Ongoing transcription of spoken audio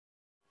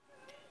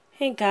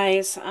Hey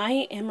guys,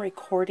 I am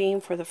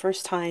recording for the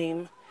first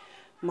time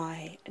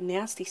my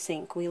nasty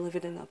sink. We live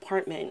in an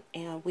apartment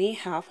and we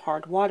have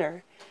hard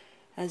water.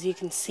 As you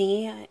can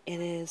see, it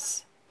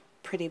is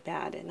pretty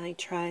bad, and I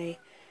try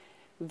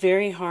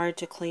very hard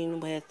to clean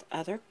with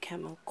other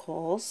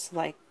chemicals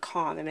like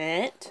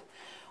Condiment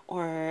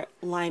or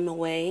Lime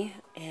Away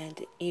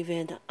and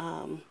even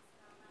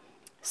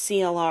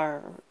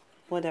CLR,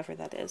 whatever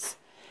that is.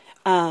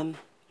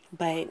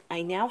 But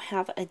I now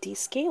have a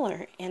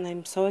descaler, and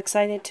I'm so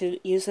excited to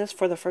use this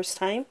for the first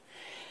time.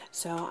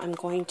 So I'm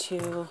going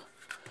to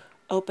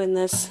open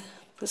this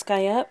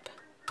guy up.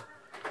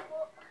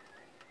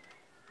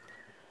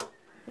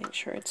 Make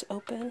sure it's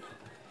open.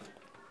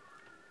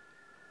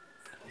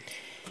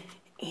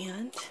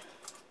 And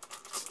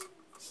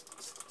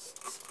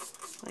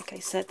like I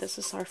said, this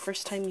is our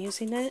first time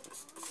using it.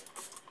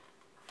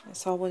 I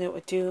saw what it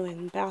would do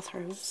in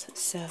bathrooms,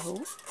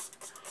 so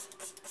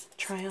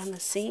try on the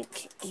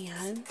sink,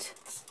 and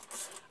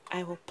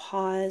I will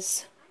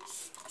pause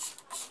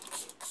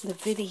the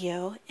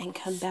video and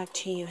come back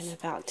to you in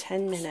about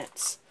 10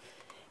 minutes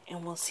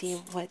and we'll see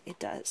what it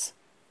does.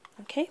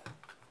 Okay?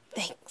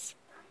 Thanks.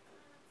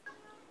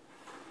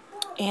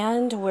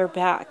 And we're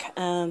back.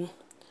 So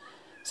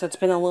it's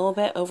been a little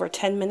bit over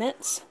 10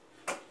 minutes,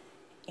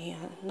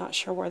 and not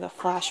sure where the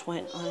flash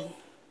went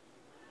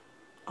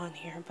on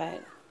here,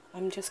 but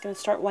I'm just going to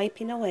start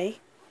wiping away.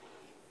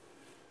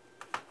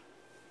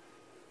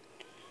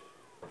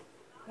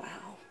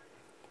 Wow.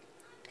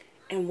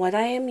 And what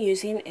I am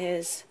using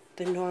is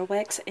the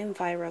Norwex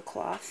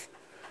Cloth,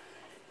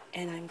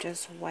 and I'm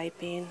just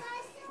wiping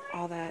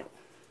all that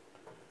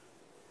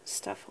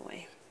stuff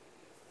away.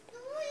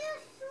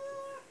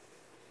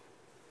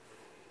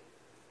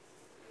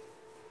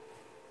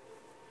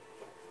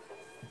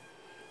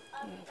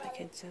 I don't know if I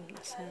can zoom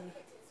this in.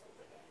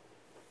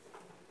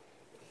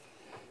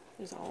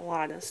 There's a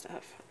lot of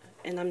stuff,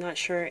 and I'm not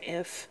sure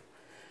if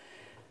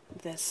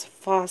this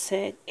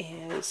faucet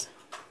is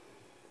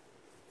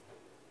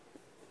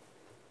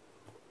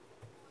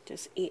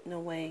just eaten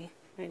away.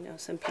 I know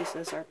some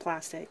pieces are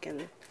plastic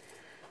and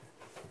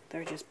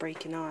they're just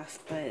breaking off,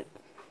 but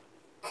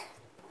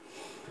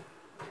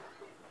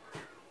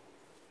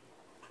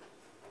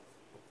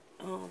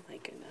oh my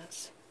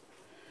goodness,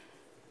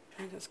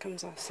 it just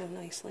comes off so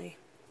nicely.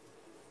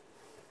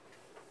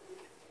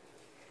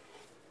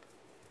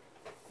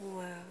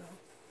 Wow.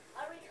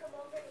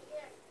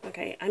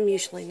 Okay, I'm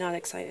usually not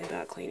excited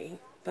about cleaning,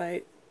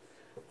 but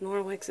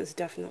Norwex is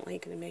definitely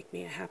going to make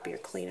me a happier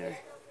cleaner.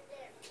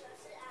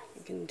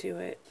 I can do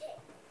it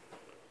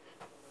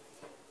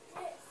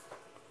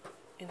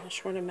in a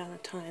short amount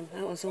of time.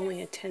 That was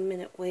only a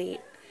 10-minute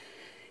wait,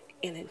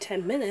 and in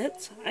 10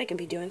 minutes I can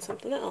be doing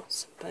something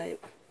else. But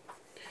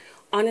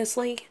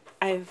honestly,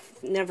 I've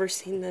never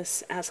seen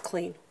this as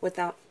clean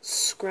without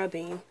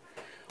scrubbing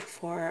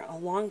for a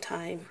long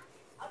time,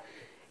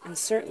 and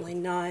certainly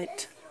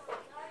not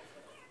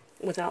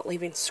without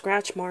leaving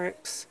scratch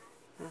marks.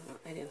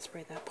 I didn't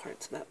spray that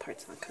part, so that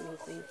part's not coming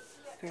clean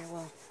very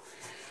well.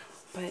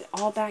 But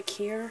all back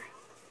here,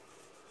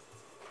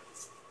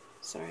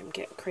 sorry, I'm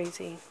getting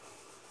crazy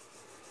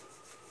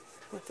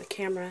with the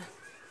camera.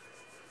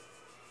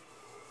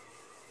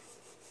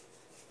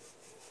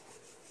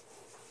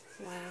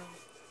 Wow.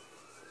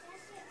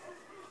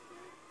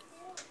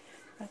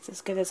 That's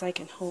as good as I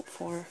can hope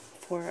for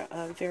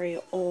a very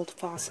old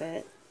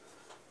faucet.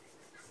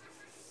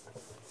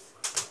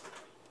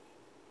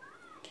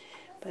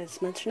 But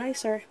it's much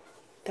nicer,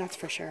 that's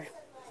for sure.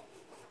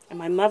 And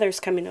my mother's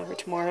coming over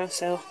tomorrow,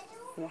 so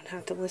I won't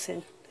have to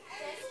listen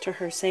to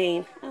her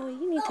saying, "Oh,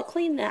 you need to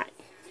clean that."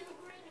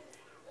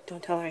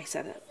 Don't tell her I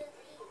said it.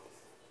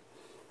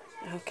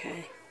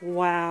 Okay,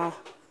 wow.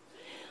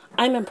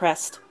 I'm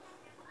impressed.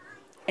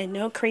 And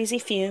no crazy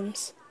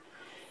fumes.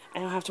 I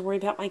don't have to worry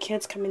about my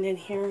kids coming in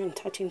here and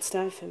touching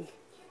stuff and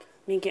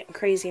me getting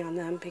crazy on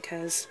them,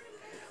 because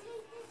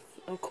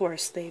of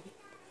course they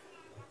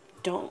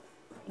don't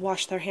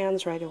wash their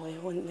hands right away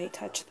when they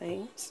touch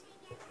things.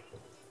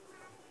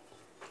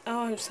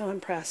 Oh, I'm so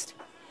impressed.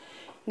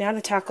 Now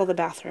to tackle the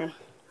bathroom.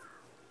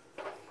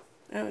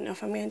 I don't know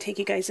if I'm going to take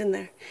you guys in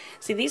there.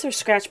 See, these are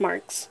scratch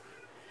marks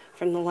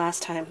from the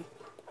last time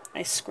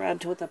I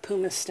scrubbed with a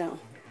pumice stone.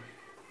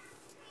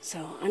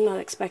 So I'm not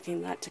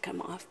expecting that to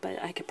come off,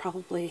 but I could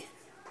probably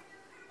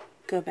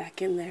go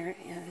back in there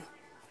and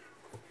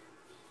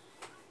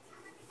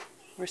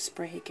or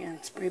spray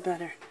again, spray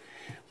better.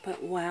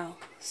 But wow,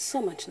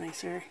 so much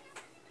nicer.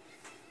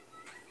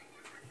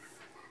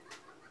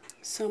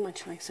 So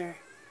much nicer.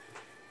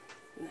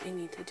 I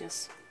need to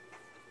just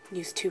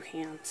use 2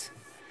 hands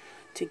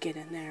to get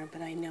in there,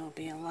 but I know it'll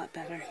be a lot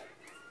better.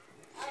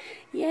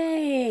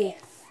 Yay!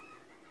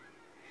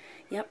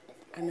 Yep,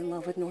 I'm in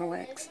love with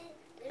Norwex.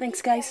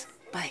 Thanks guys,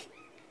 bye.